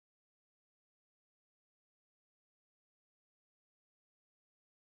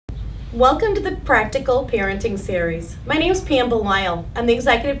Welcome to the Practical Parenting Series. My name is Pamela Belisle. I'm the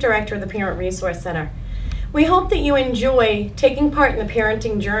Executive Director of the Parent Resource Center. We hope that you enjoy taking part in the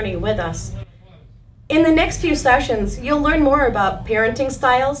parenting journey with us. In the next few sessions, you'll learn more about parenting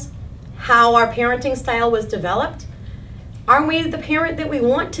styles, how our parenting style was developed. Are we the parent that we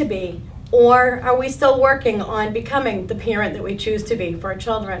want to be, or are we still working on becoming the parent that we choose to be for our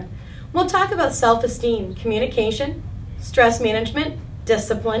children? We'll talk about self-esteem, communication, stress management,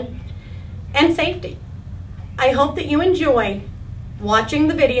 discipline, and safety. I hope that you enjoy watching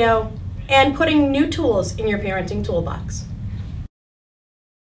the video and putting new tools in your parenting toolbox.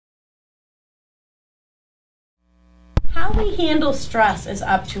 How we handle stress is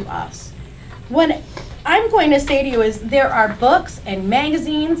up to us. What I'm going to say to you is there are books and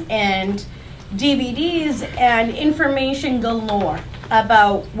magazines and DVDs and information galore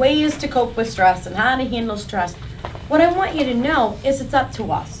about ways to cope with stress and how to handle stress. What I want you to know is it's up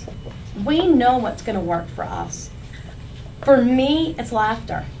to us. We know what's going to work for us. For me, it's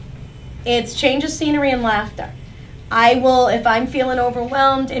laughter. It's change of scenery and laughter. I will, if I'm feeling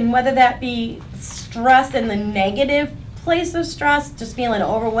overwhelmed, and whether that be stress in the negative place of stress, just feeling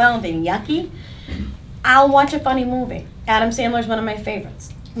overwhelmed and yucky, I'll watch a funny movie. Adam Sandler is one of my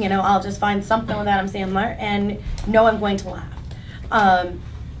favorites. You know, I'll just find something with Adam Sandler and know I'm going to laugh.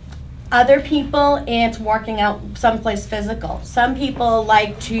 Other people, it's working out someplace physical. Some people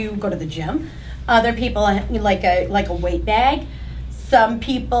like to go to the gym. Other people like a weight bag. Some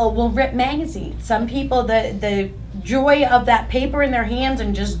people will rip magazines. Some people, the joy of that paper in their hands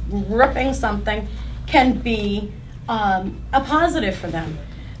and just ripping something can be a positive for them.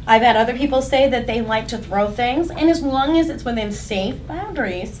 I've had other people say that they like to throw things, and as long as it's within safe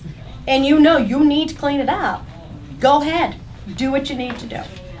boundaries and you know you need to clean it up, go ahead, do what you need to do.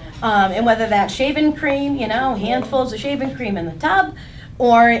 And whether that's shaving cream, handfuls of shaving cream in the tub,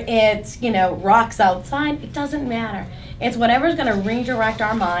 or it's, rocks outside, it doesn't matter. It's whatever's going to redirect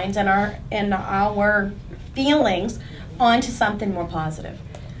our minds and our feelings onto something more positive.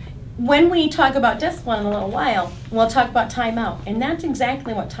 When we talk about discipline in a little while, we'll talk about timeout, and that's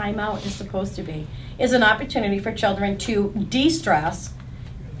exactly what timeout is supposed to be, is an opportunity for children to de-stress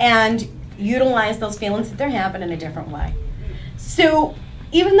and utilize those feelings that they're having in a different way. So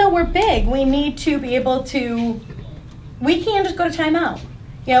even though we're big, we need to be able to, we can't just go to timeout.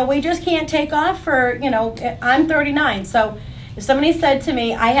 We just can't take off for, I'm 39, so if somebody said to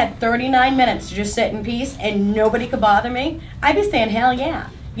me, I had 39 minutes to just sit in peace and nobody could bother me, I'd be saying, hell yeah.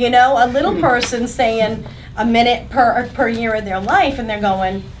 A little person saying a minute per year of their life, and they're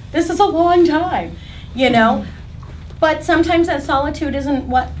going, this is a long time, But sometimes that solitude isn't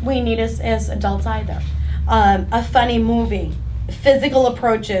what we need as adults either. A funny movie, physical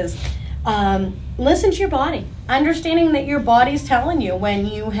approaches, listen to your body. Understanding that your body's telling you when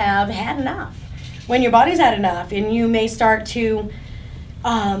you have had enough. When your body's had enough, and you may start to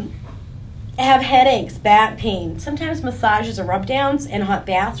have headaches, back pain. Sometimes massages or rub downs and hot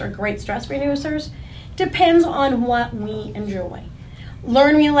baths are great stress reducers. Depends on what we enjoy.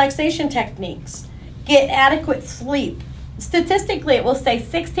 Learn relaxation techniques. Get adequate sleep. Statistically, it will say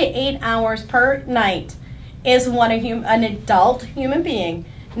 6 to 8 hours per night is what an adult human being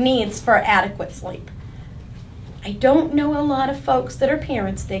needs for adequate sleep. I don't know a lot of folks that are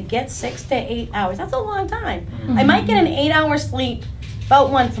parents that get 6 to 8 hours. That's a long time. I might get an 8-hour sleep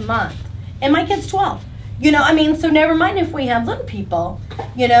about once a month. And my kid's 12. So never mind if we have little people,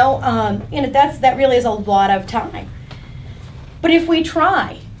 that really is a lot of time. But if we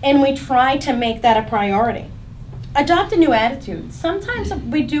try, and we try to make that a priority, adopt a new attitude. Sometimes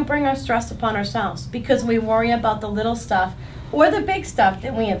we do bring our stress upon ourselves because we worry about the little stuff or the big stuff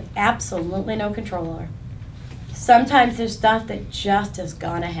that we have absolutely no control over. Sometimes there's stuff that just is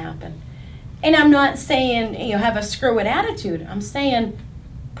gonna happen. And I'm not saying have a screw it attitude. I'm saying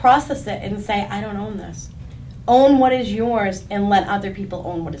process it and say, I don't own this. Own what is yours and let other people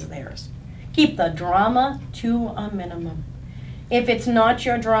own what is theirs. Keep the drama to a minimum. If it's not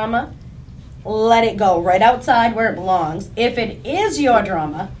your drama, let it go right outside where it belongs. If it is your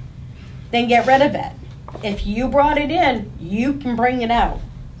drama, then get rid of it. If you brought it in, you can bring it out.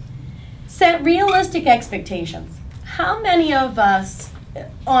 Set realistic expectations. How many of us,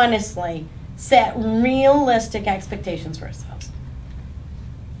 honestly, set realistic expectations for ourselves?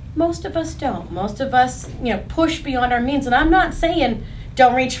 Most of us don't. Most of us, push beyond our means. And I'm not saying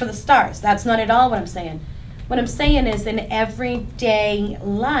don't reach for the stars. That's not at all what I'm saying. What I'm saying is in everyday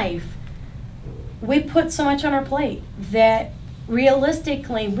life, we put so much on our plate that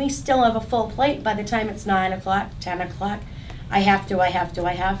realistically we still have a full plate by the time it's 9 o'clock, 10 o'clock. I have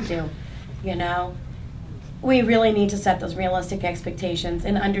to. we really need to set those realistic expectations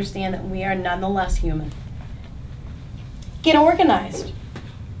and understand that we are nonetheless human. Get organized.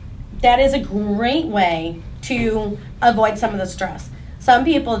 That is a great way to avoid some of the stress. Some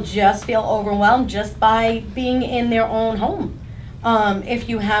people just feel overwhelmed just by being in their own home. If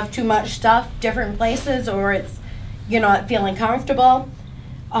you have too much stuff, different places, or you're not feeling comfortable,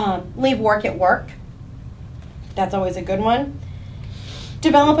 leave work at work. That's always a good one.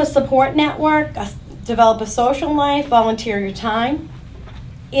 Develop a support network, develop a social life, volunteer your time.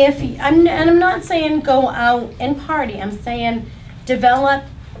 I'm not saying go out and party. I'm saying develop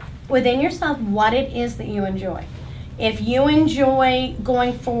within yourself what it is that you enjoy. If you enjoy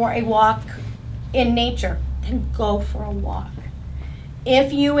going for a walk in nature, then go for a walk.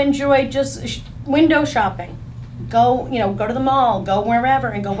 If you enjoy just window shopping, go to the mall, go wherever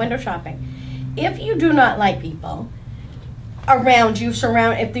and go window shopping. If you do not like people around you,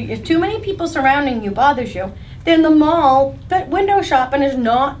 if too many people surrounding you bothers you, then the mall, but window shopping is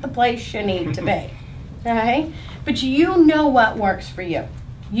not the place you need to be. Okay? But you know what works for you.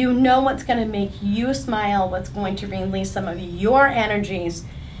 You know what's going to make you smile, what's going to release some of your energies.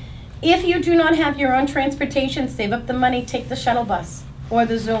 If you do not have your own transportation, save up the money, take the shuttle bus or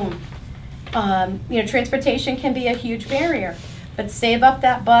the Zoom. Transportation can be a huge barrier, but save up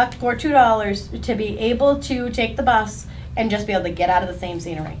that $1 or $2 to be able to take the bus and just be able to get out of the same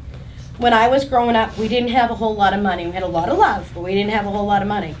scenery. When I was growing up, we didn't have a whole lot of money. We had a lot of love, but we didn't have a whole lot of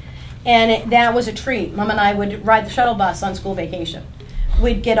money. And that was a treat. Mom and I would ride the shuttle bus on school vacation.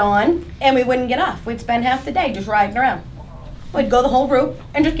 We'd get on, and we wouldn't get off. We'd spend half the day just riding around. We'd go the whole route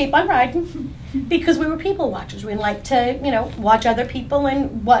and just keep on riding because we were people watchers. We liked to, watch other people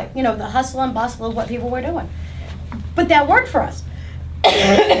and the hustle and bustle of what people were doing. But that worked for us.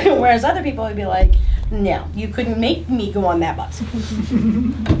 Whereas other people would be like, no, you couldn't make me go on that bus.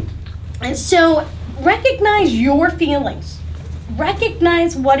 And so recognize your feelings.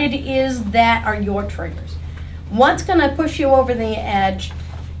 Recognize what it is that are your triggers. What's going to push you over the edge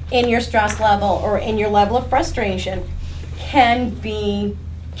in your stress level or in your level of frustration can be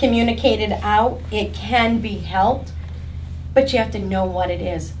communicated out. It can be helped, but you have to know what it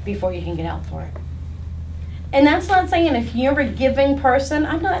is before you can get help for it. And that's not saying if you're a giving person,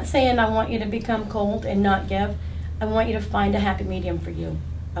 I'm not saying I want you to become cold and not give. I want you to find a happy medium for you.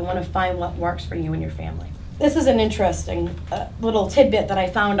 I want to find what works for you and your family. This is an interesting little tidbit that I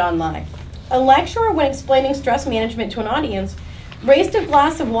found online. A lecturer, when explaining stress management to an audience, raised a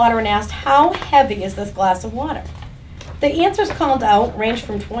glass of water and asked, how heavy is this glass of water? The answers called out ranged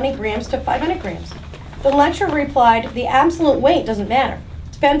from 20 grams to 500 grams. The lecturer replied, the absolute weight doesn't matter.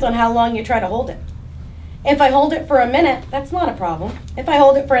 It depends on how long you try to hold it. If I hold it for a minute, that's not a problem. If I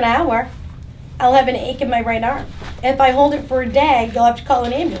hold it for an hour, I'll have an ache in my right arm. If I hold it for a day, you'll have to call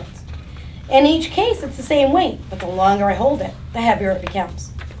an ambulance. In each case, it's the same weight, but the longer I hold it, the heavier it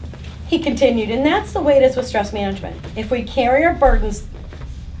becomes. He continued, and that's the way it is with stress management. If we carry our burdens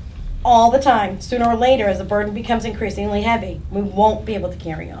all the time, sooner or later, as the burden becomes increasingly heavy, we won't be able to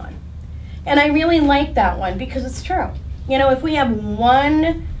carry on. And I really like that one because it's true. If we have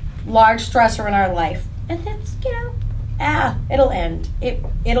one large stressor in our life, and that's, it'll end.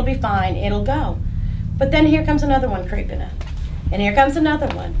 It'll be fine. It'll go. But then here comes another one creeping in. And here comes another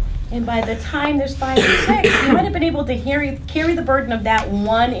one. And by the time there's 5 or 6, you might have been able to carry the burden of that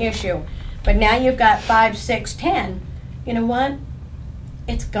one issue. But now you've got 5, 6, 10. You know what?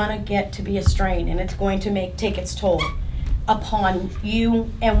 It's going to get to be a strain, and it's going to take its toll upon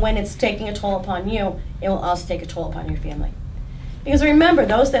you. And when it's taking a toll upon you, it will also take a toll upon your family. Because remember,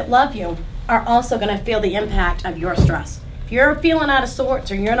 those that love you are also going to feel the impact of your stress. If you're feeling out of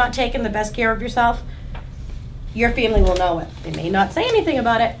sorts or you're not taking the best care of yourself, your family will know it. They may not say anything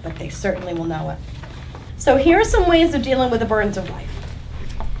about it, but they certainly will know it. So here are some ways of dealing with the burdens of life.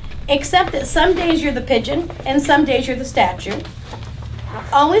 Accept that some days you're the pigeon and some days you're the statue.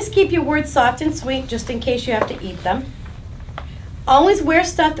 Always keep your words soft and sweet just in case you have to eat them. Always wear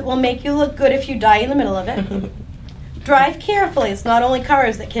stuff that will make you look good if you die in the middle of it. Drive carefully. It's not only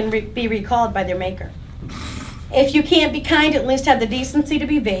cars that can be recalled by their maker. If you can't be kind, at least have the decency to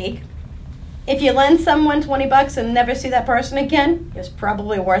be vague. If you lend someone $20 and never see that person again, it's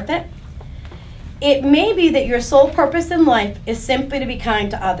probably worth it. It may be that your sole purpose in life is simply to be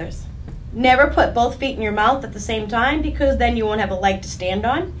kind to others. Never put both feet in your mouth at the same time because then you won't have a leg to stand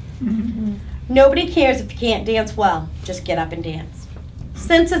on. Nobody cares if you can't dance well. Just get up and dance.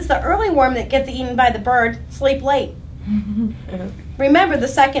 Since it's the early worm that gets eaten by the bird, sleep late. Remember, the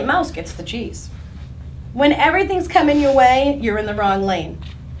second mouse gets the cheese. When everything's coming your way, you're in the wrong lane.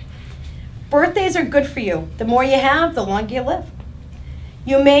 Birthdays are good for you. The more you have, the longer you live.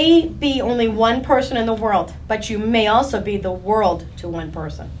 You may be only one person in the world, but you may also be the world to one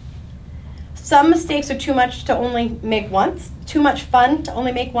person. Some mistakes are too much to only make once, too much fun to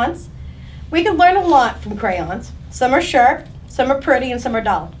only make once. We can learn a lot from crayons. Some are sharp, some are pretty, and some are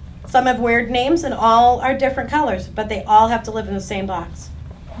dull. Some have weird names and all are different colors, but they all have to live in the same box.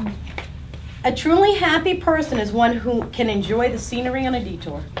 A truly happy person is one who can enjoy the scenery on a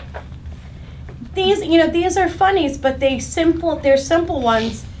detour. These are funnies, but they're simple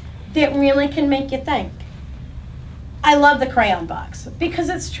ones that really can make you think. I love the crayon box because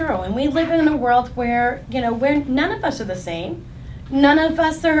it's true, and we live in a world where none of us are the same. None of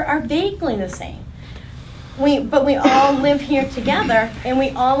us are vaguely the same. But we all live here together, and we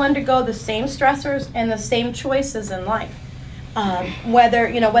all undergo the same stressors and the same choices in life. Whether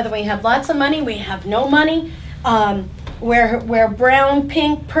we have lots of money, we have no money, we're brown,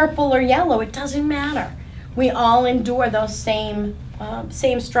 pink, purple, or yellow, it doesn't matter. We all endure those same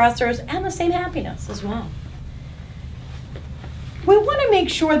stressors and the same happiness as well. We want to make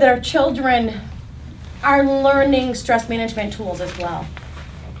sure that our children are learning stress management tools as well.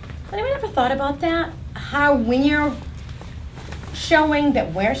 Has anyone ever thought about that? How when you're showing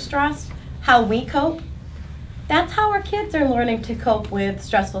that we're stressed, how we cope? That's how our kids are learning to cope with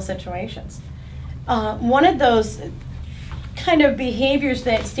stressful situations. One of those kind of behaviors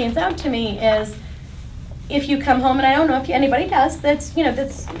that stands out to me is if you come home, and I don't know if anybody does that's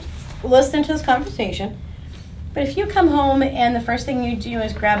listening to this conversation, but if you come home and the first thing you do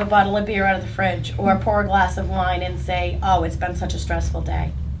is grab a bottle of beer out of the fridge or pour a glass of wine and say, oh, it's been such a stressful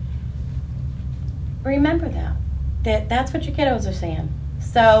day. Remember that's what your kiddos are saying.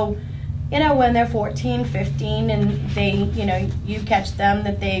 So, when they're 14, 15, and they, you catch them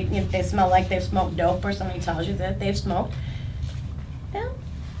that they smell like they've smoked dope, or somebody tells you that they've smoked, well,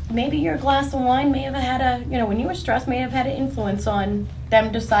 maybe your glass of wine may have had when you were stressed, may have had an influence on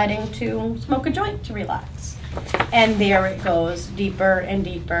them deciding to smoke a joint to relax. And there it goes, deeper and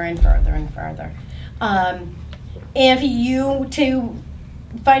deeper and further and further. If you, to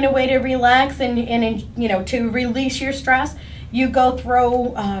find a way to relax and to release your stress, you go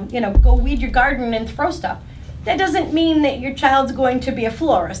go weed your garden and throw stuff. That doesn't mean that your child's going to be a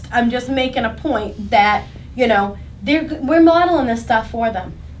florist. I'm just making a point that, we're modeling this stuff for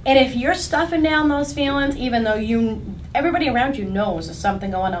them. And if you're stuffing down those feelings, even though everybody around you knows there's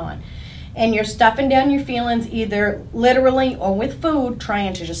something going on, and you're stuffing down your feelings either literally or with food,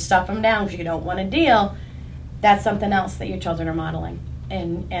 trying to just stuff them down because you don't want to deal, that's something else that your children are modeling,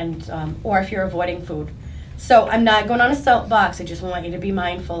 or if you're avoiding food. So I'm not going on a soapbox. I just want you to be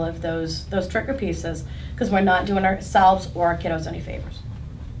mindful of those trigger pieces, because we're not doing ourselves or our kiddos any favors.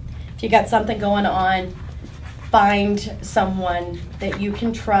 If you got something going on, find someone that you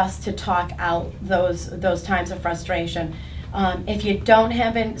can trust to talk out those times of frustration. If you don't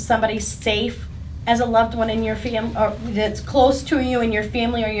have somebody safe as a loved one in your family, or that's close to you in your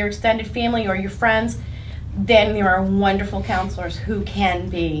family or your extended family or your friends, then there are wonderful counselors who can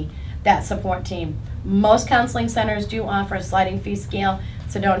be that support team. Most counseling centers do offer a sliding fee scale,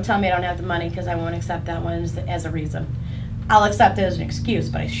 so don't tell me I don't have the money, because I won't accept that one as a reason. I'll accept it as an excuse,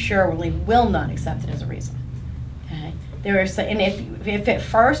 but I surely will not accept it as a reason. Okay? And if at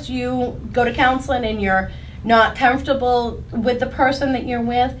first you go to counseling and you're not comfortable with the person that you're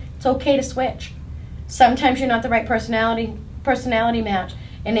with, it's okay to switch. Sometimes you're not the right personality match.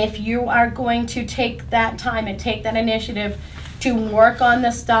 And if you are going to take that time and take that initiative to work on the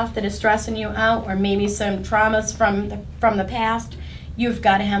stuff that is stressing you out, or maybe some traumas from the past, you've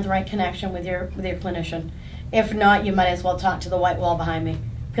got to have the right connection with your clinician. If not, you might as well talk to the white wall behind me,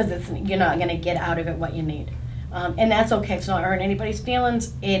 because you're not going to get out of it what you need. And that's okay. It's not hurting anybody's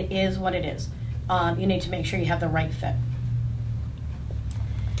feelings. It is what it is. You need to make sure you have the right fit.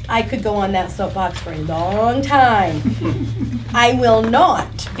 I could go on that soapbox for a long time. I will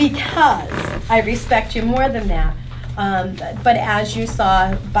not, because I respect you more than that. But as you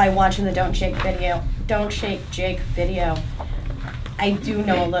saw by watching the Don't Shake Jake video, I do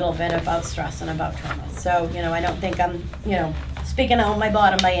know a little bit about stress and about trauma. So, I don't think I'm, speaking out my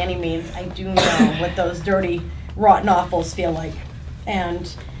bottom by any means. I do know what those dirty, rotten offals feel like.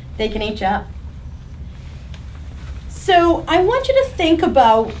 And they can eat you up. So I want you to think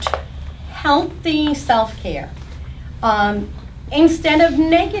about healthy self-care. Instead of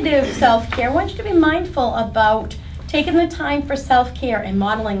negative self-care, I want you to be mindful about taking the time for self-care and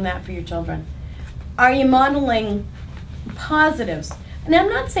modeling that for your children. Are you modeling positives? And I'm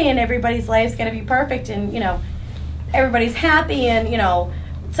not saying everybody's life's going to be perfect and, everybody's happy and,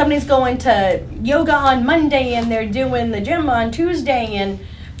 somebody's going to yoga on Monday and they're doing the gym on Tuesday and,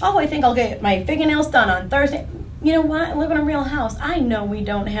 oh, I think I'll get my fingernails done on Thursday. you know what, I live in a real house. I know we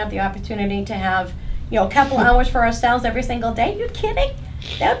don't have the opportunity to have, you know, a couple hours for ourselves every single day. You kidding?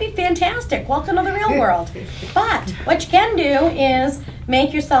 That would be fantastic. Welcome to the real world. But what you can do is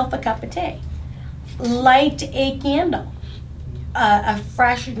make yourself a cup of tea. Light a candle, a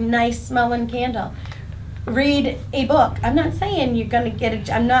fresh, nice smelling candle. Read a book. I'm not saying you're going to get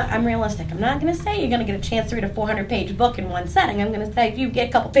I'm realistic. I'm not going to say you're going to get a chance to read a 400-page book in one setting. I'm going to say if you get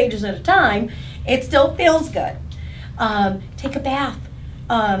a couple pages at a time, it still feels good. Take a bath.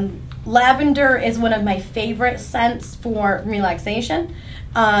 Lavender is one of my favorite scents for relaxation.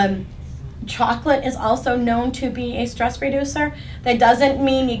 Chocolate is also known to be a stress reducer. That doesn't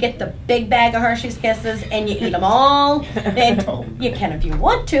mean you get the big bag of Hershey's Kisses and you eat them all. You can if you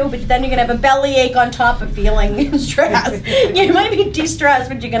want to, but then you're going to have a bellyache on top of feeling stressed. You might be de-stressed,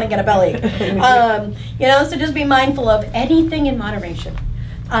 but you're going to get a bellyache. You know, so just be mindful of anything in moderation.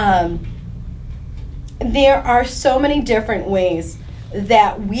 There are so many different ways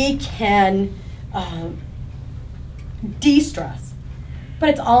that we can de-stress. But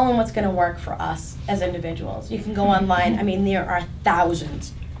it's all in what's going to work for us as individuals. You can go online. I mean, there are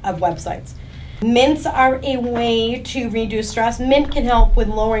thousands of websites. Mints are a way to reduce stress. Mint can help with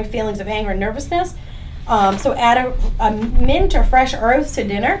lowering feelings of anger and nervousness. So add a mint or fresh herbs to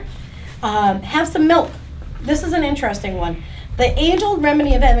dinner. Have some milk. This is an interesting one. The age-old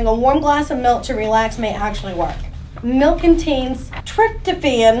remedy of having a warm glass of milk to relax may actually work. Milk contains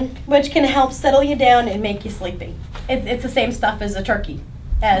tryptophan, which can help settle you down and make you sleepy. It's the same stuff as a turkey.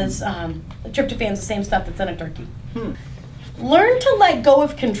 Tryptophan's the same stuff that's in a turkey. Learn to let go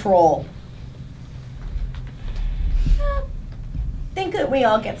of control. I think that we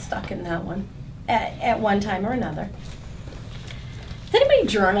all get stuck in that one at one time or another. Does anybody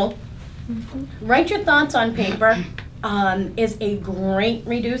journal? Write your thoughts on paper is a great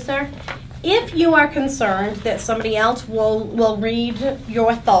reducer. If you are concerned that somebody else will read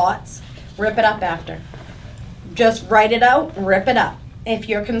your thoughts, rip it up after. Just write it out, rip it up. If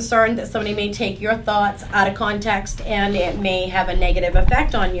you're concerned that somebody may take your thoughts out of context and it may have a negative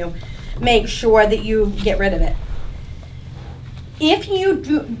effect on you, make sure that you get rid of it. If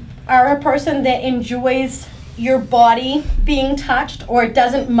you are a person that enjoys your body being touched or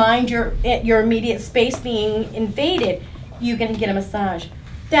doesn't mind your immediate space being invaded, you can get a massage.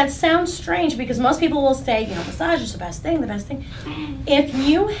 That sounds strange because most people will say, you know, massage is the best thing, the best thing. If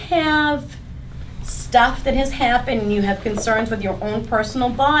you have stuff that has happened and you have concerns with your own personal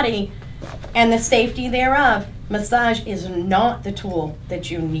body and the safety thereof, massage is not the tool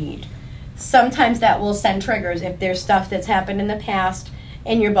that you need. Sometimes that will send triggers. If there's stuff that's happened in the past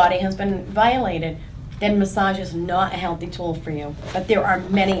and your body has been violated, then massage is not a healthy tool for you. But there are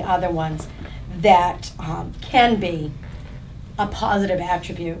many other ones that can be a positive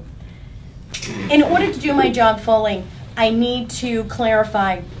attribute. In order to do my job fully, I need to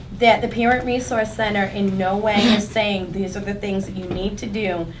clarify that the Parent Resource Center in no way is saying these are the things that you need to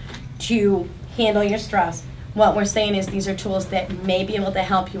do to handle your stress. What we're saying is these are tools that may be able to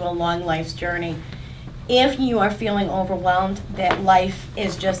help you along life's journey. If you are feeling overwhelmed, that life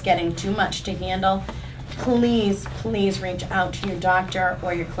is just getting too much to handle, please reach out to your doctor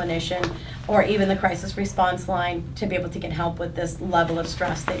or your clinician or even the crisis response line to be able to get help with this level of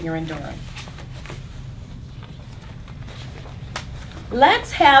stress that you're enduring.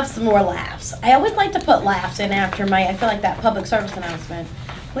 Let's have some more laughs. I always like to put laughs in after I feel like that public service announcement.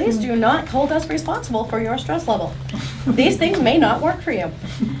 Please do not hold us responsible for your stress level. These things may not work for you.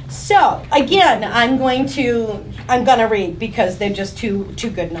 So, again, I'm gonna read because they're just too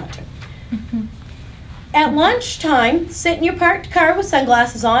good not to. At lunchtime, sit in your parked car with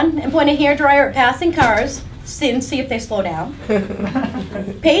sunglasses on and point a hairdryer at passing cars and see if they slow down.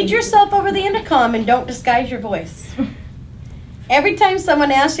 Page yourself over the intercom and don't disguise your voice. Every time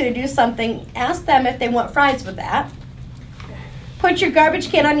someone asks you to do something, ask them if they want fries with that. Put your garbage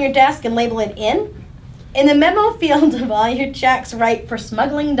can on your desk and label it in. In the memo field of all your checks, write for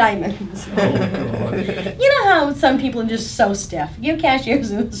smuggling diamonds. You know how some people are just so stiff? You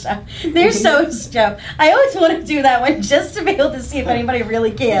cashiers and stuff. They're so stiff. I always want to do that one just to be able to see if anybody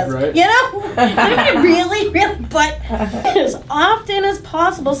really cares. Right. You know? Anybody really, but as often as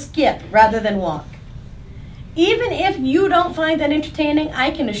possible, skip rather than walk. Even if you don't find that entertaining,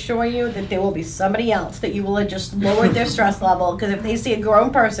 I can assure you that there will be somebody else that you will have just lowered their stress level, because if they see a grown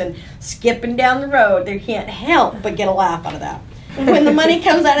person skipping down the road, they can't help but get a laugh out of that. When the money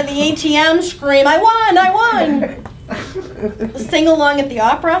comes out of the ATM, scream, I won! Sing along at the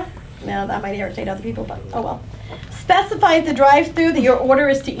opera. Now, that might irritate other people, but oh well. Specify at the drive-thru that your order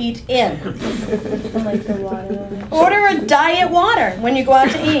is to eat in. Order a diet water when you go out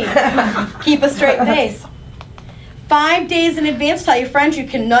to eat. Keep a straight face. 5 days in advance, tell your friends you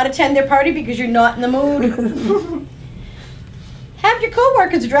cannot attend their party because you're not in the mood. Have your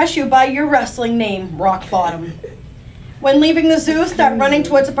coworkers address you by your wrestling name, Rock Bottom. When leaving the zoo, start running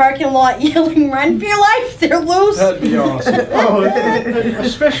towards the parking lot, yelling, "Run for your life, they're loose." That'd be awesome.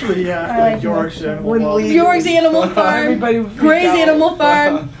 Especially like York's Animal Farm. York's Animal Farm, Gray's Animal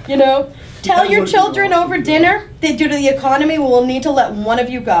Farm, you know. Tell your children over dinner that due to the economy, we will need to let one of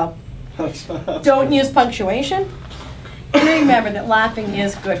you go. Don't use punctuation. And remember that laughing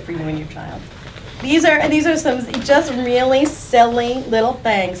is good for you and your child. These are some just really silly little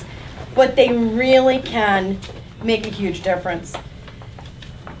things, but they really can make a huge difference.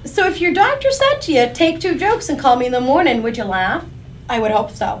 So if your doctor said to you, "Take 2 jokes and call me in the morning," would you laugh? I would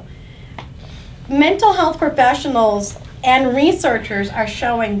hope so. Mental health professionals and researchers are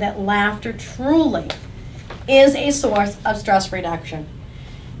showing that laughter truly is a source of stress reduction.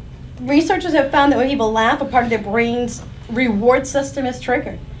 Researchers have found that when people laugh, a part of their brain's reward system is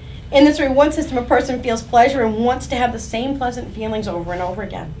triggered. In this reward system, a person feels pleasure and wants to have the same pleasant feelings over and over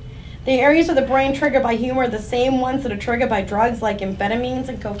again. The areas of the brain triggered by humor are the same ones that are triggered by drugs like amphetamines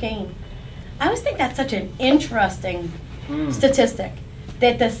and cocaine. I always think that's such an interesting statistic,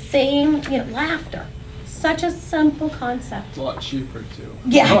 that the same, laughter, such a simple concept. It's a lot cheaper too.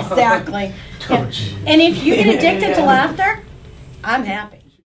 Yeah, exactly. Yeah. And if you get addicted to laughter, I'm happy.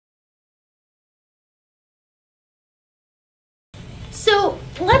 So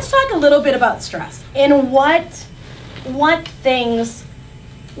let's talk a little bit about stress and what's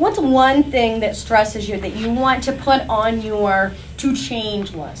one thing that stresses you that you want to put on your to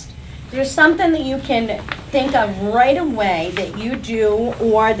change list. There's something that you can think of right away that you do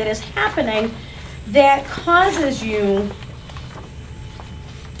or that is happening that causes you,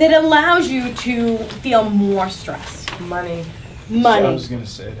 that allows you to feel more stress. Money. I was going to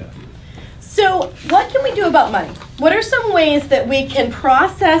say that. So what can we do about money? What are some ways that we can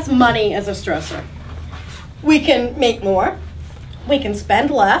process money as a stressor? We can make more, we can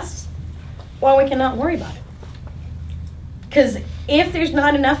spend less, or we can not worry about it. Because if there's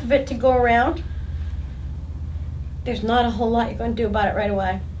not enough of it to go around, there's not a whole lot you're going to do about it right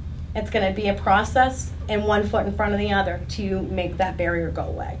away. It's going to be a process and one foot in front of the other to make that barrier go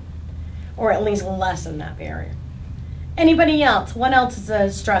away, or at least lessen that barrier. Anybody else? What else is a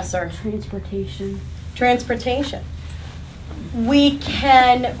stressor? Transportation. We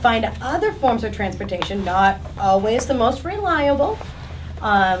can find other forms of transportation, not always the most reliable.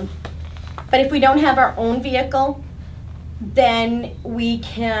 But if we don't have our own vehicle, then we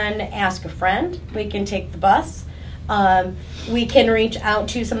can ask a friend. We can take the bus. We can reach out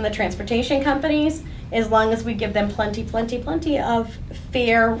to some of the transportation companies as long as we give them plenty of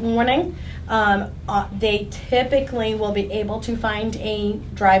fair warning. They typically will be able to find a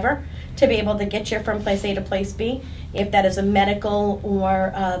driver to be able to get you from place A to place B. If that is a medical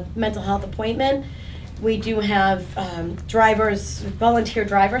or mental health appointment, we do have volunteer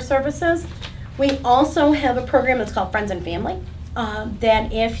driver services. We also have a program that's called Friends and Family.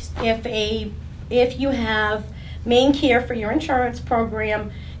 That if you have main care for your insurance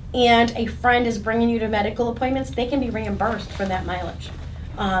program and a friend is bringing you to medical appointments, they can be reimbursed for that mileage.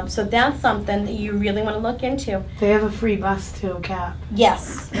 So that's something that you really want to look into. They have a free bus too, Cap.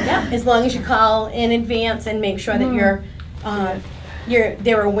 Yes, yeah. As long as you call in advance and make sure that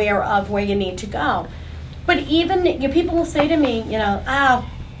they're aware of where you need to go. But even people will say to me,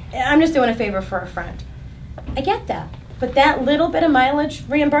 I'm just doing a favor for a friend. I get that, but that little bit of mileage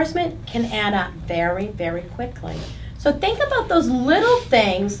reimbursement can add up very, very quickly. So think about those little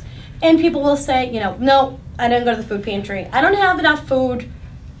things, and people will say, no, I didn't go to the food pantry. I don't have enough food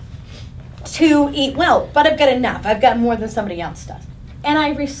to eat well, but I've got enough. I've got more than somebody else does. And I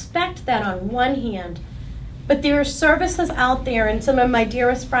respect that on one hand, but there are services out there, and some of my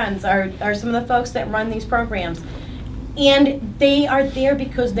dearest friends are some of the folks that run these programs, and they are there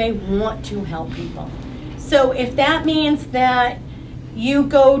because they want to help people. So if that means that you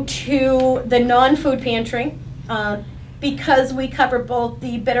go to the non-food pantry, because we cover both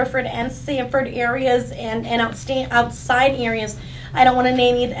the Biddeford and Sanford areas and outside areas, I don't want to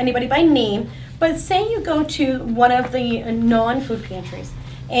name anybody by name, but say you go to one of the non-food pantries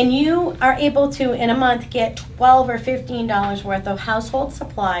and you are able to, in a month, get $12 or $15 worth of household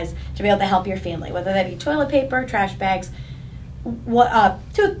supplies to be able to help your family, whether that be toilet paper, trash bags,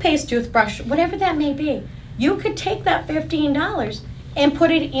 toothpaste, toothbrush, whatever that may be. You could take that $15 and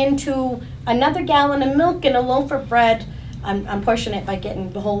put it into another gallon of milk and a loaf of bread. I'm pushing it by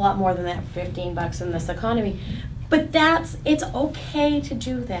getting a whole lot more than that, $15 in this economy. But it's okay to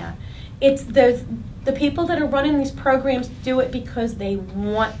do that. The people that are running these programs do it because they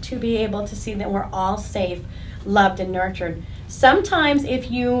want to be able to see that we're all safe loved and nurtured. Sometimes if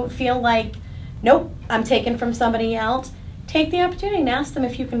you feel like, nope, I'm taken from somebody else, take the opportunity and ask them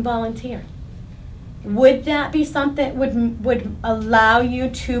if you can volunteer. Would that be something would allow you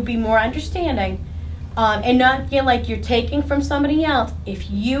to be more understanding and not feel like you're taking from somebody else? If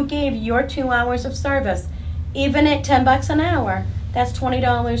you gave your 2 hours of service, even at $10 an hour, that's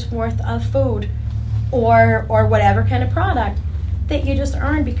 $20 worth of food or whatever kind of product that you just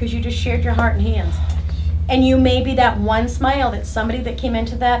earned because you just shared your heart and hands. And you may be that one smile that somebody that came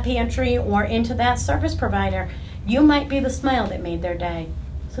into that pantry or into that service provider, you might be the smile that made their day.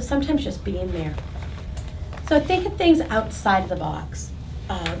 So sometimes just being there. So think of things outside the box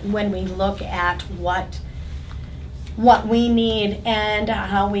when we look at what we need and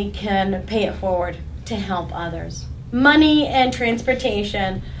how we can pay it forward to help others. Money and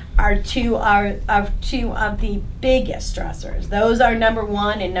transportation are two of the biggest stressors. Those are number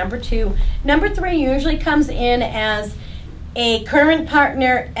one and number two. Number three usually comes in as a current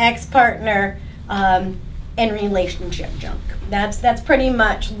partner, ex-partner, and relationship junk. That's pretty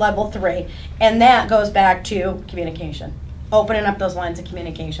much level 3. And that goes back to communication. Opening up those lines of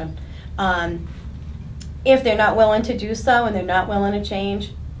communication. If they're not willing to do so and they're not willing to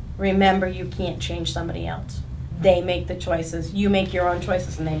change, remember you can't change somebody else. They make the choices. You make your own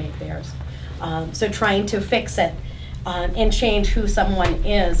choices and they make theirs. So trying to fix it and change who someone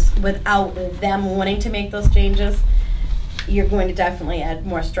is without them wanting to make those changes, you're going to definitely add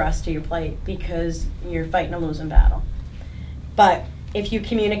more stress to your plate because you're fighting a losing battle. But if you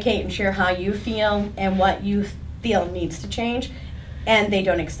communicate and share how you feel and what you feel needs to change, and they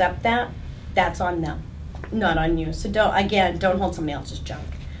don't accept that, that's on them, not on you. So don't hold somebody else's junk.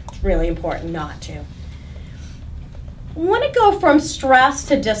 It's really important not to. I want to go from stress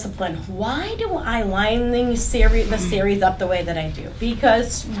to discipline. Why do I line the series up the way that I do?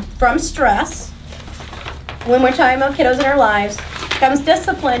 Because from stress, when we're talking about kiddos in our lives, comes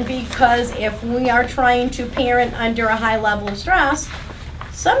discipline, because if we are trying to parent under a high level of stress,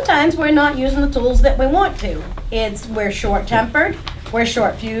 sometimes we're not using the tools that we want to. We're short-tempered, we're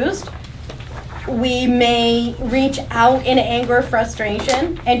short-fused, we may reach out in anger or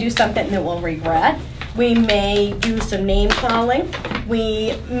frustration and do something that we'll regret. We may do some name calling.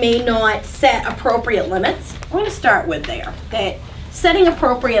 We may not set appropriate limits. I'm going to start with there. That setting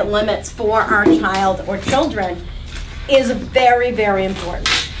appropriate limits for our child or children is very, very important.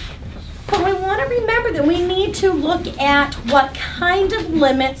 But we want to remember that we need to look at what kind of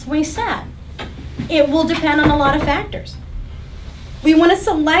limits we set. It will depend on a lot of factors. We want to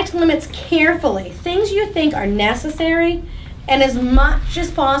select limits carefully, things you think are necessary, and as much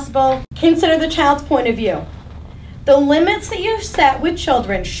as possible, consider the child's point of view. The limits that you set with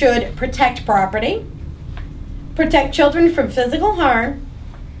children should protect property, protect children from physical harm,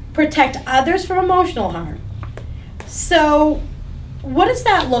 protect others from emotional harm. So, what does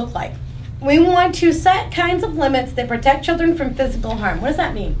that look like? We want to set kinds of limits that protect children from physical harm. What does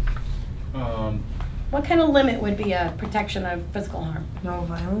that mean? What kind of limit would be a protection of physical harm? No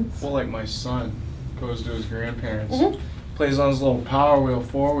violence? Well, like my son goes to his grandparents, plays on his little Power Wheel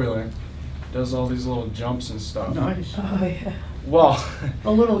 4-wheeler, does all these little jumps and stuff. Nice. Oh, yeah. Well,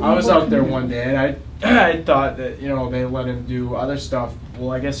 I was out there one day and I thought that, they let him do other stuff.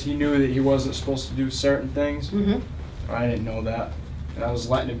 Well, I guess he knew that he wasn't supposed to do certain things. I didn't know that. And I was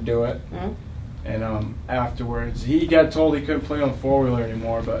letting him do it. And afterwards, he got told he couldn't play on the 4-wheeler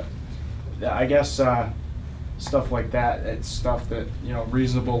anymore, but I guess stuff like that, it's stuff that,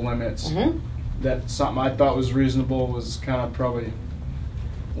 reasonable limits. That something I thought was reasonable was kind of probably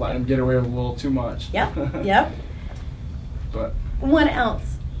letting him get away with a little too much. Yep. But what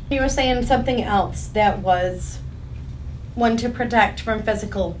else? You were saying something else that was one to protect from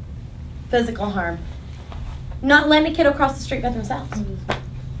physical harm. Not letting a kid across the street by themselves.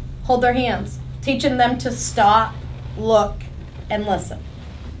 Hold their hands. Teaching them to stop, look, and listen.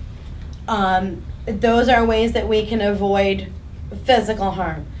 Those are ways that we can avoid physical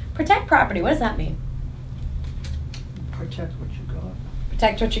harm. Protect property. What does that mean? Protect what you got.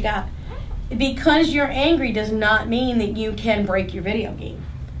 Protect what you got. Because you're angry does not mean that you can break your video game.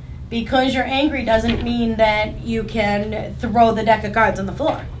 Because you're angry doesn't mean that you can throw the deck of cards on the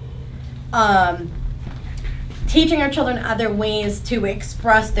floor. Teaching our children other ways to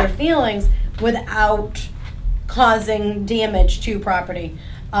express their feelings without causing damage to property.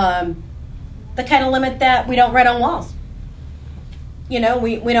 The kind of limit that we don't write on walls. We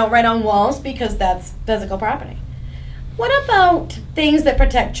don't write on walls because that's physical property. What about things that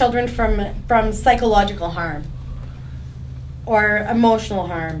protect children from psychological harm or emotional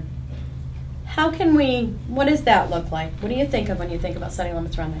harm? What does that look like? What do you think of when you think about setting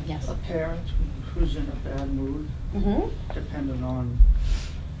limits around that? Yes. A parent who's in a bad mood, depending on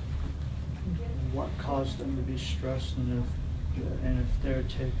what caused them to be stressed, and if they're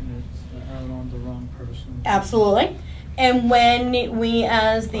taking it out on the wrong person. Absolutely. And when we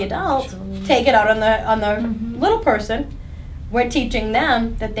as the adults take it out on the little person, we're teaching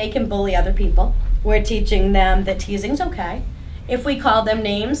them that they can bully other people. We're teaching them that teasing's okay. If we call them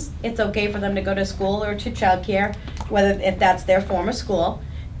names, it's okay for them to go to school or to childcare, if that's their form of school,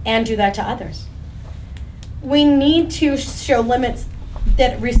 and do that to others. We need to show limits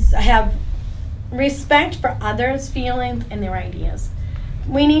that have respect for others' feelings and their ideas.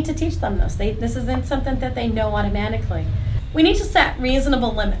 We need to teach them this. This isn't something that they know automatically. We need to set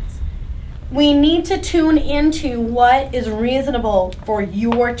reasonable limits. We need to tune into what is reasonable for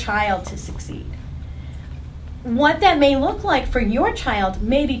your child to succeed. What that may look like for your child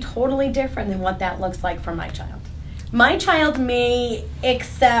may be totally different than what that looks like for my child. My child may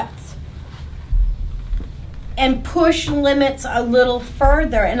accept and push limits a little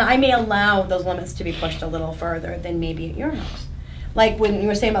further, and I may allow those limits to be pushed a little further than maybe at your house. Like when you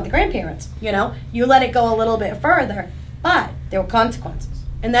were saying about the grandparents, you let it go a little bit further, but there were consequences.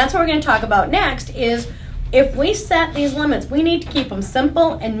 And that's what we're going to talk about next is if we set these limits, we need to keep them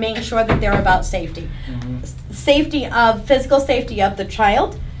simple and make sure that they're about safety. Physical safety of the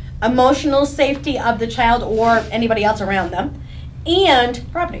child, emotional safety of the child or anybody else around them, and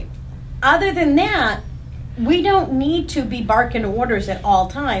property. Other than that, we don't need to be barking orders at all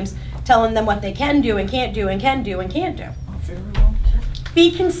times, telling them what they can do and can't do and can do and can't do. Be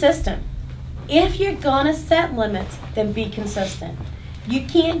consistent. If you're going to set limits, then be consistent. You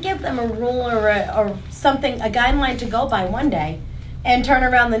can't give them a rule or something, a guideline to go by one day and turn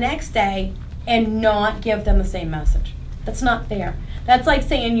around the next day and not give them the same message. That's not fair. That's like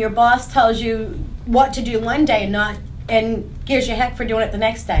saying your boss tells you what to do one day and gives you heck for doing it the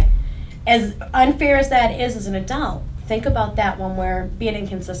next day. As unfair as that is as an adult, think about that when we're being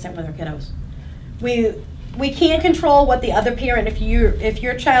inconsistent with our kiddos. We can't control what the other parent, if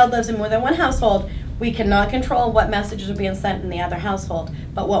your child lives in more than one household, we cannot control what messages are being sent in the other household.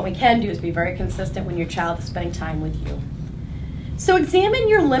 But what we can do is be very consistent when your child is spending time with you. So examine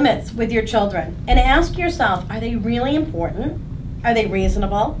your limits with your children and ask yourself, are they really important? Are they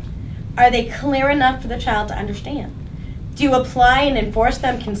reasonable? Are they clear enough for the child to understand? Do you apply and enforce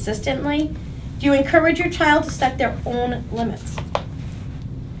them consistently? Do you encourage your child to set their own limits?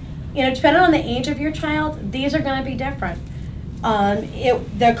 Depending on the age of your child, these are going to be different.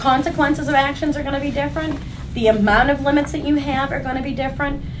 The consequences of actions are going to be different. The amount of limits that you have are going to be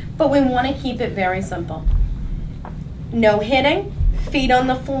different. But we want to keep it very simple. No hitting, feet on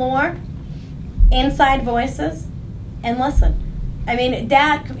the floor, inside voices, and listen.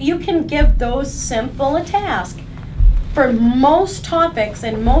 You can give those simple a task. For most topics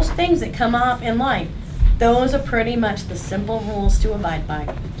and most things that come up in life, those are pretty much the simple rules to abide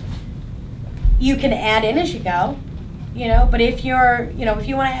by. You can add in as you go, but if you want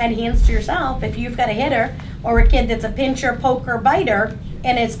to add hands to yourself, if you've got a hitter or a kid that's a pincher, poker, biter,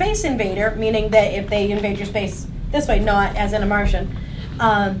 and a space invader, meaning that if they invade your space this way, not as in a Martian,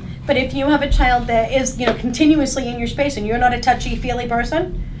 but if you have a child that is, continuously in your space and you're not a touchy-feely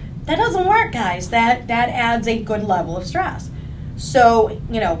person, that doesn't work, guys. That adds a good level of stress. So,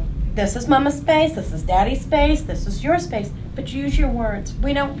 this is mama's space, this is daddy's space, this is your space, but use your words.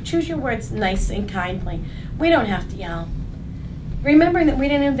 Choose your words nice and kindly. We don't have to yell. Remembering that we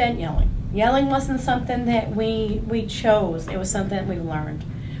didn't invent yelling. Yelling wasn't something that we chose. It was something that we learned.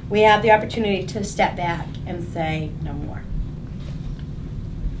 We have the opportunity to step back and say no more.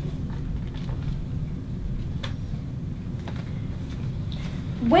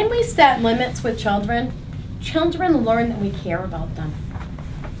 When we set limits with children learn that we care about them.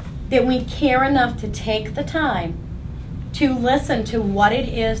 That we care enough to take the time to listen to what it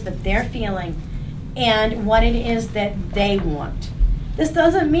is that they're feeling and what it is that they want. This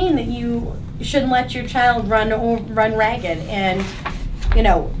doesn't mean that you shouldn't let your child run ragged and,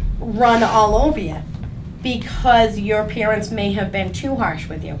 run all over you because your parents may have been too harsh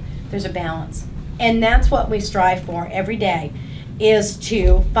with you. There's a balance. And that's what we strive for every day, is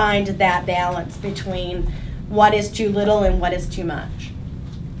to find that balance between what is too little and what is too much.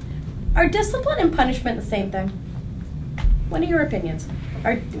 Are discipline and punishment the same thing? What are your opinions?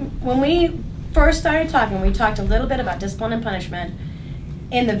 When we first started talking, we talked a little bit about discipline and punishment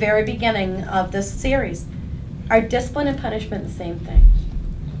in the very beginning of this series. Are discipline and punishment the same thing?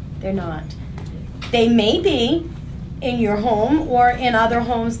 They're not. They may be in your home or in other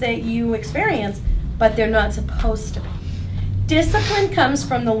homes that you experience, but they're not supposed to be. Discipline comes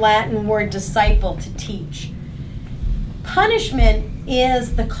from the Latin word disciple, to teach. Punishment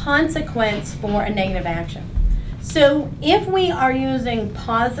is the consequence for a negative action. So if we are using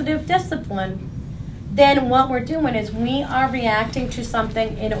positive discipline, then what we're doing is we are reacting to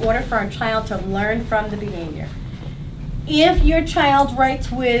something in order for our child to learn from the behavior. If your child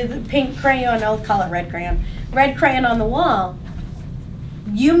writes with pink crayon, I'll call it red crayon on the wall,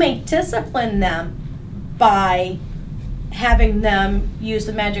 you may discipline them by having them use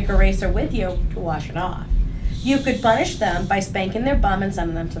the magic eraser with you to wash it off. You could punish them by spanking their bum and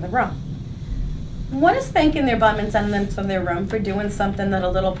sending them to the room. What is spanking their bum and sending them to their room for doing something that a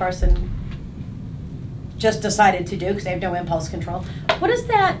little person just decided to do because they have no impulse control? What does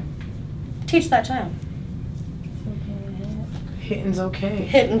that teach that child? Hitting's okay.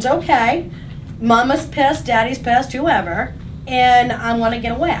 Hitting's okay. Mama's pissed, daddy's pissed, whoever, and I want to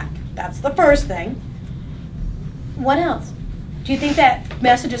get a whack. That's the first thing. What else? Do you think that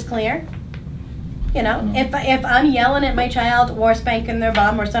message is clear? You know, if I'm yelling at my child or spanking their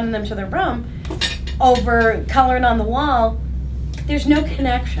bum or sending them to their room over coloring on the wall, there's no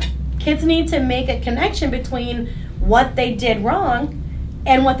connection. Kids need to make a connection between what they did wrong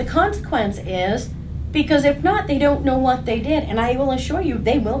and what the consequence is, because if not, they don't know what they did, and I will assure you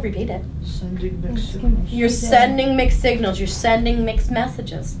they will repeat it. Sending mixed signals. You're sending mixed signals. You're sending mixed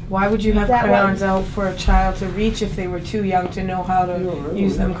messages. Why would you have crayons out for a child to reach if they were too young to know how to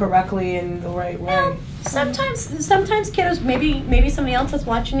use them correctly in the right way? Well, sometimes kiddos, maybe somebody else is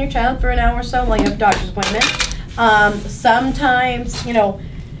watching your child for an hour or so while you have a doctor's appointment. Sometimes,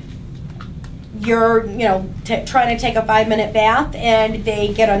 you're, trying to take a 5-minute bath and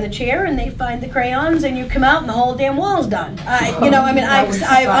they get on the chair and they find the crayons and you come out and the whole damn wall's done.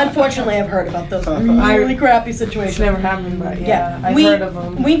 I unfortunately have heard about those really crappy situations. It's never happened, but I've heard of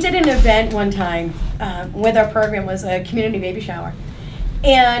them. We did an event one time with our program, was a community baby shower.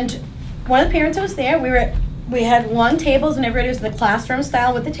 And one of the parents that was there, we had long tables and everybody was in the classroom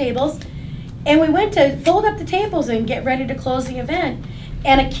style with the tables. And we went to fold up the tables and get ready to close the event.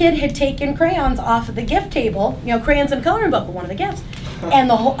 And a kid had taken crayons off of the gift table, crayons and coloring book were one of the gifts. And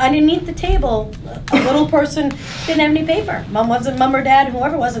the whole underneath the table, a little person didn't have any paper. Mom or dad,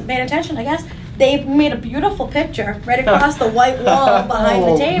 whoever wasn't paying attention, I guess. They made a beautiful picture right across the white wall behind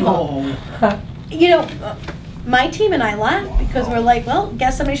the table. No. My team and I laughed because we're like, well,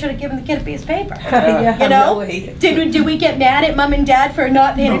 guess somebody should have given the kid a piece of paper. Really. Did we get mad at mom and dad for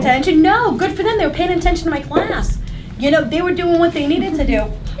not paying attention? No, good for them. They were paying attention to my class. They were doing what they needed to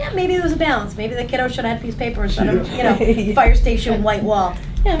do. Yeah, maybe there was a balance. Maybe the kiddo should have had a piece of paper instead of, fire station white wall.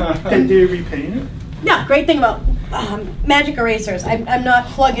 Yeah. Did they repaint it? No, great thing about magic erasers. I'm not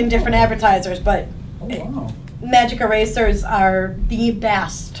plugging different advertisers, but magic erasers are the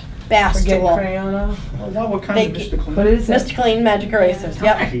best tool. Crayon off? What kind of Mr. Clean? What is it? Mr. Clean magic erasers.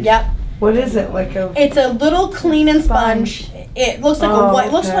 Yep. What is it? It's a little cleaning sponge. It looks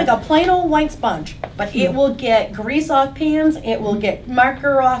like looks like a plain old white sponge, but it will get grease off pans. It will get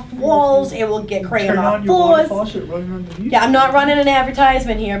marker off walls. It will get crayon off floors. Yeah, I'm not running an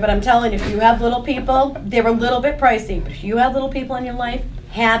advertisement here, but I'm telling you, if you have little people, they're a little bit pricey. But if you have little people in your life,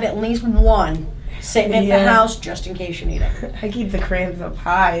 have at least one sitting at the house just in case you need it. I keep the crayons up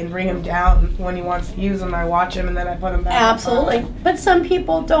high and bring them down when he wants to use them. I watch him and then I put them back. Absolutely, but some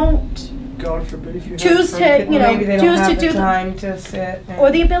people don't. God forbid if you choose to, maybe they don't choose have to the do time to sit.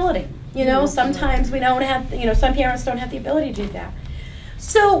 Or the ability. Sometimes we don't have, some parents don't have the ability to do that.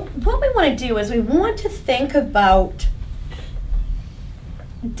 So what we want to do is we want to think about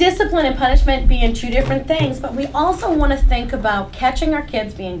discipline and punishment being two different things, but we also want to think about catching our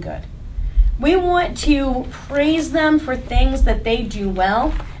kids being good. We want to praise them for things that they do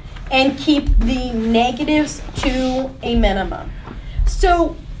well and keep the negatives to a minimum.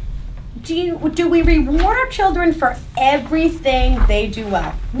 So do we reward our children for everything they do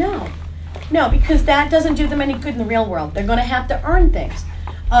well? No, because that doesn't do them any good in the real world. They're going to have to earn things.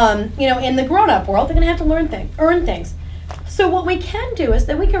 In the grown-up world, they're going to have to earn things. So what we can do is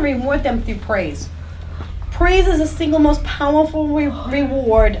that we can reward them through praise. Praise is the single most powerful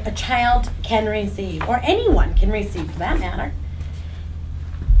reward a child can receive, or anyone can receive for that matter.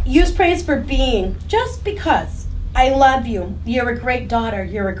 Use praise for being, just because. I love you. You're a great daughter.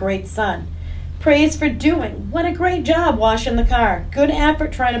 You're a great son. Praise for doing. What a great job washing the car. Good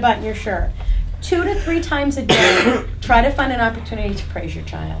effort trying to button your shirt. 2 to 3 times a day, try to find an opportunity to praise your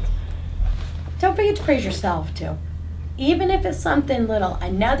child. Don't forget to praise yourself too. Even if it's something little.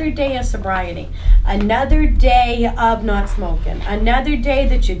 Another day of sobriety. Another day of not smoking. Another day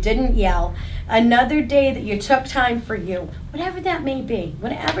that you didn't yell. Another day that you took time for you. Whatever that may be.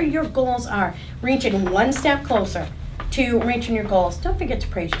 Whatever your goals are. Reaching one step closer to reaching your goals. Don't forget to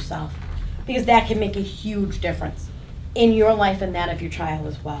praise yourself. Because that can make a huge difference. in your life and that of your child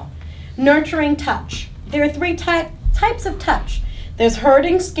as well. Nurturing touch. There are three types of touch. There's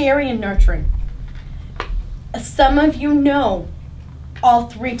hurting, scary, and nurturing. Some of you know all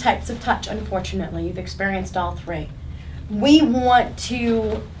three types of touch, unfortunately. You've experienced all three. We want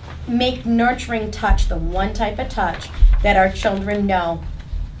to make nurturing touch the one type of touch that our children know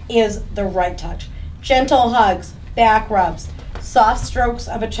is the right touch. Gentle hugs, back rubs, soft strokes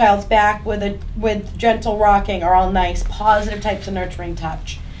of a child's back with gentle rocking are all nice, positive types of nurturing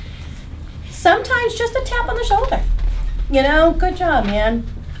touch. Sometimes just a tap on the shoulder. You know, good job, man.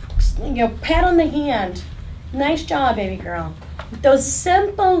 You know, pat on the hand. Nice job, baby girl. Those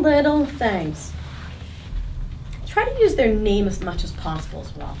simple little things. Try to use their name as much as possible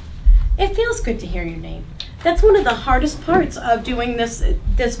as well. It feels good to hear your name. That's one of the hardest parts of doing this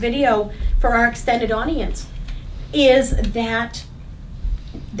video for our extended audience, is that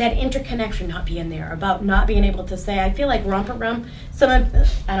interconnection not being there, about not being able to say, I feel like romper room. I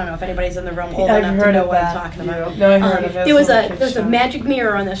don't know if anybody's in the room old enough to know what I'm talking about. No, I heard of it. There's a magic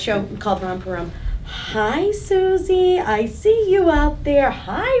mirror on the show called Romper Room. Hi, Susie, I see you out there.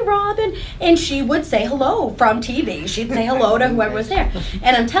 Hi, Robin. And she would say hello from TV. She'd say hello to whoever was there.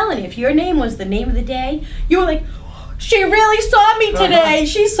 And I'm telling you, if your name was the name of the day, you were like, she really saw me today.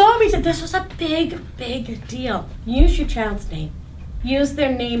 She saw me today. This was a big, big deal. Use your child's name. Use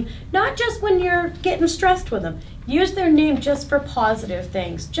their name, not just when you're getting stressed with them. Use their name just for positive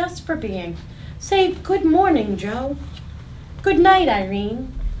things, just for being. Say, good morning, Joe. Good night,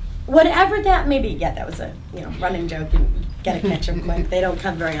 Irene. Whatever that may be. Yeah, that was a running joke. You gotta catch them quick. They don't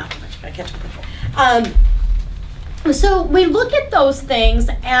come very often. But you gotta catch them quick. So we look at those things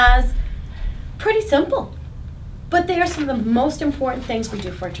as pretty simple, but they are some of the most important things we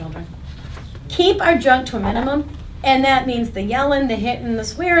do for our children. Keep our junk to a minimum, and that means the yelling, the hitting, the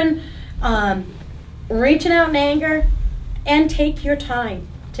swearing, reaching out in anger, and take your time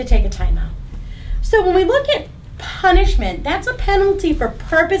to take a time out. So when we look at punishment, that's a penalty for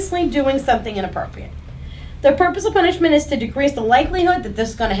purposely doing something inappropriate. The purpose of punishment is to decrease the likelihood that this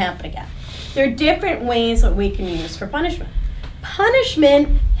is going to happen again. There are different ways that we can use for punishment.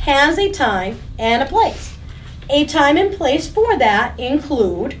 Punishment has a time and a place. A time and place for that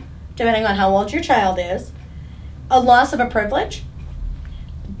include, depending on how old your child is, a loss of a privilege,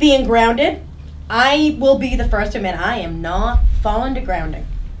 being grounded. I will be the first to admit I am not falling to grounding.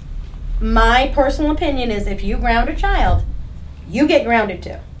 My personal opinion is if you ground a child, you get grounded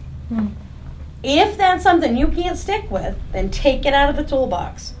too. If that's something you can't stick with, then take it out of the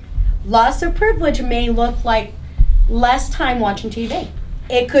toolbox. Loss of privilege may look like less time watching TV.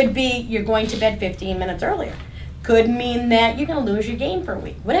 It could be you're going to bed 15 minutes earlier. Could mean that you're going to lose your game for a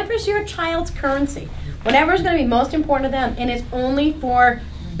week. Whatever's your child's currency, whatever's going to be most important to them, and it's only for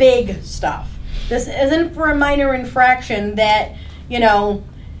big stuff. This isn't for a minor infraction that,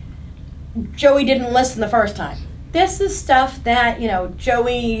 Joey didn't listen the first time. This is stuff that,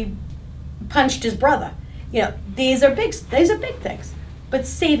 Joey punched his brother. These are big things, but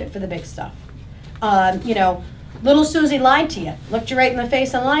save it for the big stuff. Little Susie lied to you, looked you right in the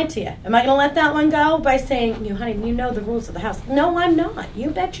face and lied to you. Am I going to let that one go by saying, honey, you know the rules of the house? No, I'm not.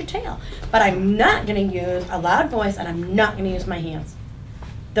 You bet your tail. But I'm not going to use a loud voice, and I'm not going to use my hands.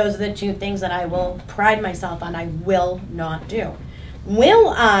 Those are the two things that I will pride myself on. I will not do.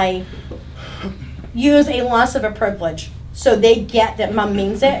 Will I use a loss of a privilege so they get that mom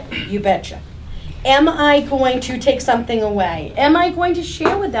means it? You betcha. Am I going to take something away? Am I going to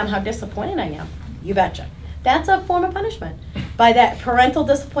share with them how disappointed I am? You betcha. That's a form of punishment by that parental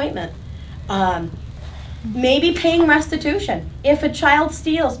disappointment. Maybe paying restitution. If a child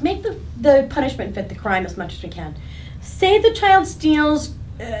steals, make the punishment fit the crime as much as we can. Say the child steals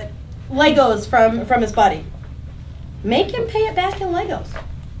Legos from his buddy. Make him pay it back in Legos.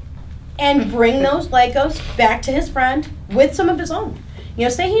 And bring those Legos back to his friend with some of his own.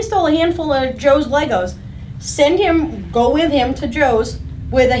 Say he stole a handful of Joe's Legos. Go with him to Joe's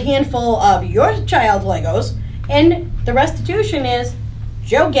with a handful of your child's Legos. And the restitution is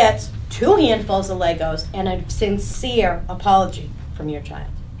Joe gets 2 handfuls of Legos and a sincere apology from your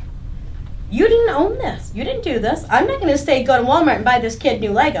child. You didn't own this. You didn't do this. I'm not going to say go to Walmart and buy this kid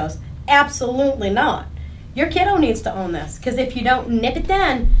new Legos. Absolutely not. Your kiddo needs to own this, because if you don't nip it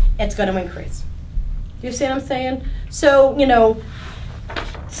then, it's going to increase. You see what I'm saying? So,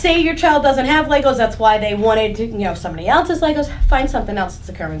 say your child doesn't have Legos, that's why they wanted to, somebody else's Legos, find something else that's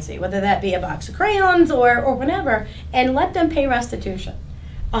a currency, whether that be a box of crayons or whatever, and let them pay restitution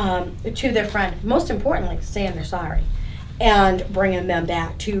to their friend. Most importantly, saying they're sorry and bringing them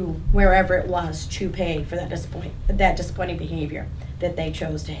back to wherever it was to pay for that disappointing behavior that they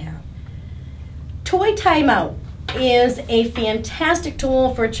chose to have. Toy timeout. is a fantastic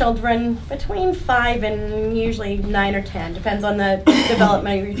tool for children between 5 and usually 9 or 10, depends on the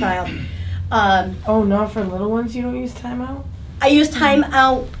development of your child. Oh, not for little ones you don't use timeout? I use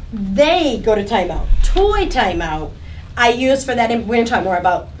timeout. They go to timeout. Toy timeout I use for that. We're going to talk more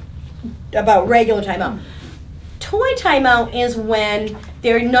about regular timeout. Toy timeout is when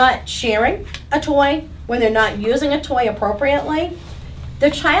they're not sharing a toy, when they're not using a toy appropriately.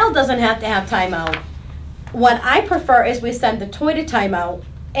 The child doesn't have to have timeout. What I prefer is we send the toy to timeout,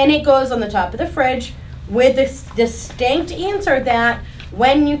 and it goes on the top of the fridge with this distinct answer that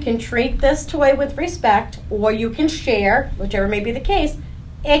when you can treat this toy with respect, or you can share, whichever may be the case,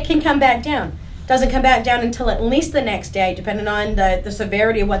 it can come back down. Doesn't come back down until at least the next day, depending on the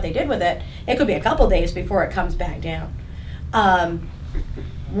severity of what they did with it. It could be a couple days before it comes back down.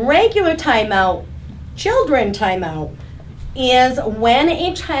 Regular timeout, children timeout, is when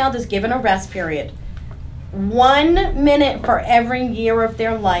a child is given a rest period. 1 minute for every year of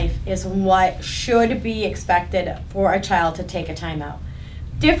their life is what should be expected for a child to take a timeout.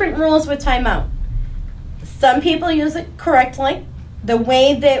 Different rules with timeout. Some people use it correctly. The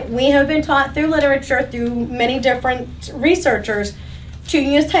way that we have been taught through literature, through many different researchers, to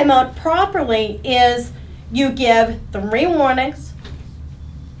use timeout properly is you give 3 warnings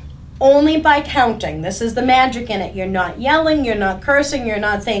only by counting. This is the magic in it. You're not yelling, you're not cursing, you're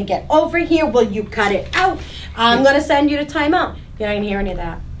not saying, get over here, will you cut it out? I'm going to send you to timeout. You're not going to hear any of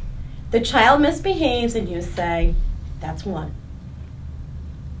that. The child misbehaves and you say, that's 1.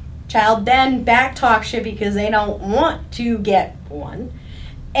 Child then back talks you because they don't want to get 1,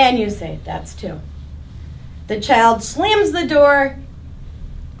 and you say, that's 2. The child slams the door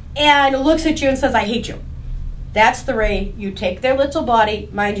and looks at you and says, I hate you. That's 3. You take their little body,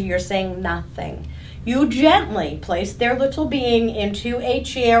 mind you, you're saying nothing. You gently place their little being into a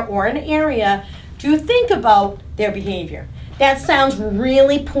chair or an area to think about their behavior. That sounds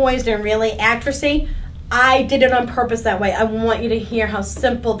really poised and really actressy. I did it on purpose that way. I want you to hear how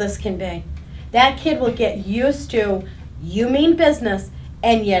simple this can be. That kid will get used to, you mean business,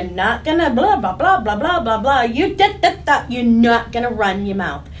 and you're not gonna blah, blah, blah, blah, blah, blah, blah. You're not gonna run your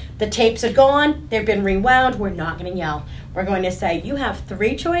mouth. The tapes are gone, they've been rewound, we're not gonna yell. We're going to say, you have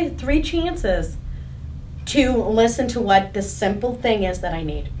 3 chances to listen to what the simple thing is that I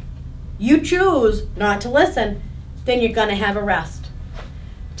need. You choose not to listen, then you're gonna have a rest.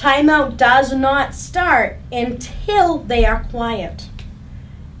 Timeout does not start until they are quiet.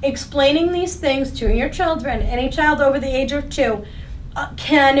 Explaining these things to your children, any child over the age of 2,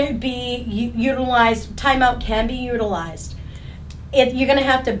 can be utilized. Timeout can be utilized. You're going to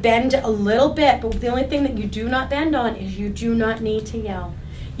have to bend a little bit, but the only thing that you do not bend on is you do not need to yell.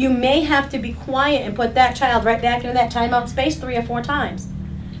 You may have to be quiet and put that child right back into that timeout space 3 or 4 times.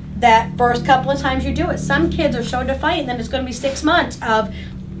 That first couple of times you do it. Some kids are so defiant, and then it's going to be 6 months of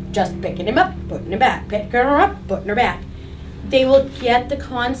just picking him up, putting him back, picking her up, putting her back. They will get the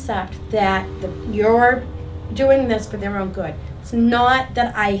concept that you're doing this for their own good. It's not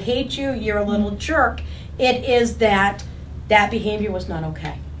that I hate you, you're a little jerk. It is that behavior was not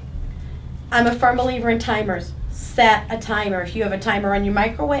okay. I'm a firm believer in timers. Set a timer. If you have a timer on your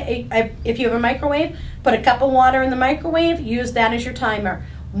microwave, if you have a microwave, put a cup of water in the microwave, use that as your timer.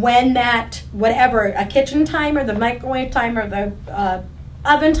 When that, whatever, a kitchen timer, the microwave timer, the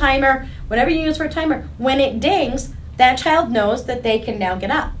oven timer, whatever you use for a timer, when it dings, that child knows that they can now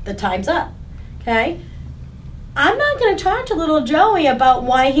get up. The time's up. Okay? I'm not going to talk to little Joey about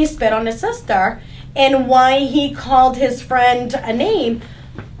why he spit on his sister and why he called his friend a name.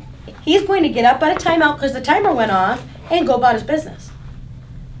 He's going to get up at a timeout because the timer went off and go about his business.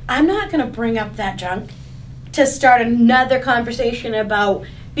 I'm not going to bring up that junk to start another conversation about,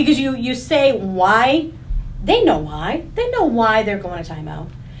 because you say why. They know why. They know why they're going to timeout.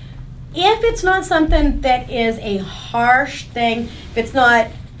 If it's not something that is a harsh thing, if it's not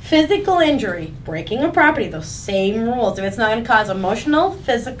physical injury, breaking of property, those same rules, if it's not going to cause emotional,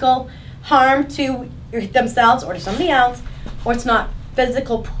 physical harm to themselves or to somebody else, or it's not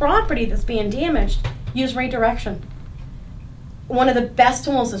physical property that's being damaged, use redirection. One of the best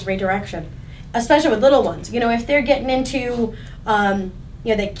tools is redirection, especially with little ones. If they're getting into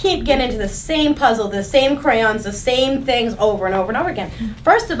they keep getting into the same puzzle, the same crayons, the same things over and over and over again.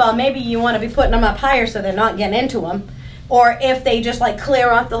 First of all, maybe you want to be putting them up higher so they're not getting into them. Or if they just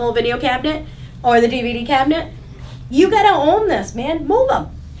clear off the whole video cabinet or the DVD cabinet, you got to own this, man. Move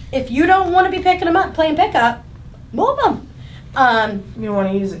them. If you don't want to be picking them up, playing pickup, move them. You don't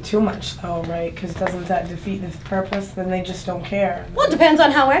want to use it too much, though, right? Because doesn't that defeat the purpose? Then they just don't care. Well, it depends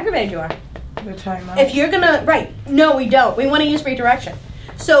on how aggravated you are. The timeout. If you're going to, right. No, we don't. We want to use redirection.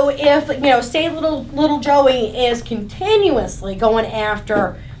 So if, say little Joey is continuously going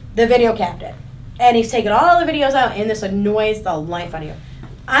after the video cabinet, and he's taking all the videos out, and this annoys the life out of you,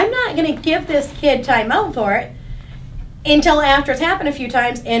 I'm not going to give this kid time out for it until after it's happened a few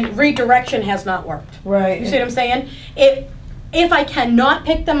times and redirection has not worked. Right. You see what I'm saying? If I cannot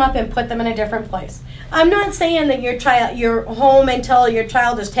pick them up and put them in a different place. I'm not saying that your home until your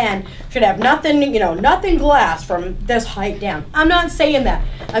child is 10 should have nothing, nothing glass from this height down. I'm not saying that.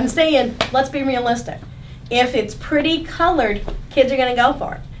 I'm saying let's be realistic. If it's pretty colored, kids are going to go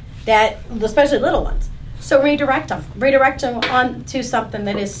for it. That, especially little ones. So redirect them. Redirect them on to something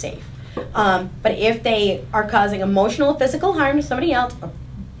that is safe. But if they are causing emotional, physical harm to somebody else or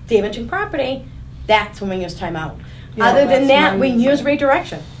damaging property, that's when we use timeout. Yeah, other than that, we amazing. use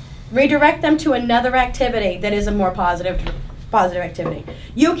redirection. Redirect them to another activity that is a more positive activity.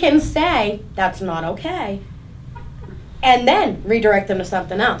 You can say, that's not okay, and then redirect them to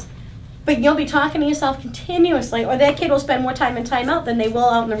something else. But you'll be talking to yourself continuously, or that kid will spend more time in timeout than they will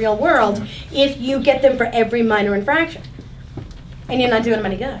out in the real world if you get them for every minor infraction. And you're not doing them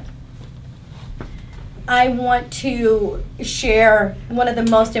any good. I want to share one of the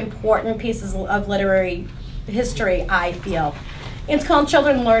most important pieces of literary history, I feel. It's called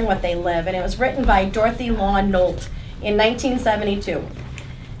Children Learn What They Live, and it was written by Dorothy Law Nolt in 1972.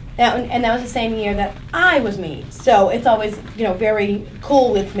 And that was the same year that I was made. So it's always, very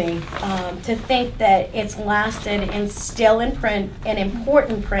cool with me to think that it's lasted and still in print, and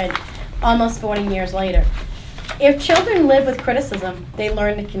important print, almost 40 years later. If children live with criticism, they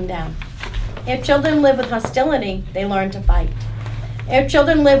learn to condemn. If children live with hostility, they learn to fight. If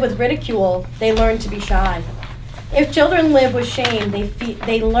children live with ridicule, they learn to be shy. If children live with shame,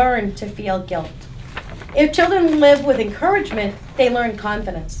 they learn to feel guilt. If children live with encouragement, they learn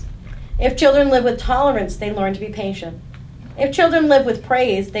confidence. If children live with tolerance, they learn to be patient. If children live with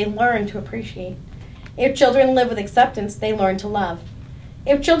praise, they learn to appreciate. If children live with acceptance, they learn to love.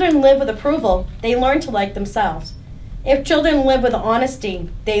 If children live with approval, they learn to like themselves. If children live with honesty,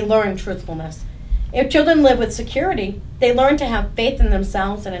 they learn truthfulness. If children live with security, they learn to have faith in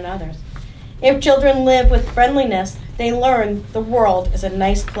themselves and in others. If children live with friendliness, they learn the world is a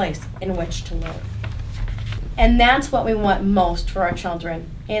nice place in which to live. And that's what we want most for our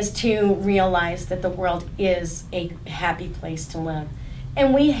children, is to realize that the world is a happy place to live.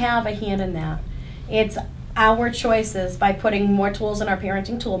 And we have a hand in that. It's our choices. By putting more tools in our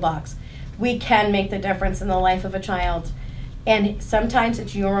parenting toolbox, we can make the difference in the life of a child. And sometimes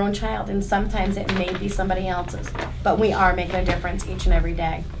it's your own child, and sometimes it may be somebody else's. But we are making a difference each and every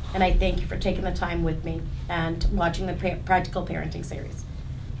day. And I thank you for taking the time with me and watching the Practical Parenting series.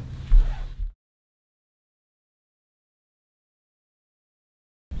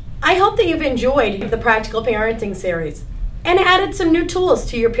 I hope that you've enjoyed the Practical Parenting series and added some new tools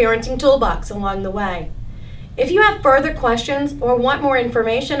to your parenting toolbox along the way. If you have further questions or want more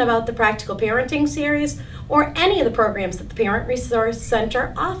information about the Practical Parenting series or any of the programs that the Parent Resource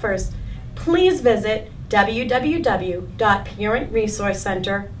Center offers, please visit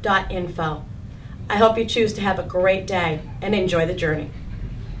www.parentresourcecenter.info. I hope you choose to have a great day and enjoy the journey.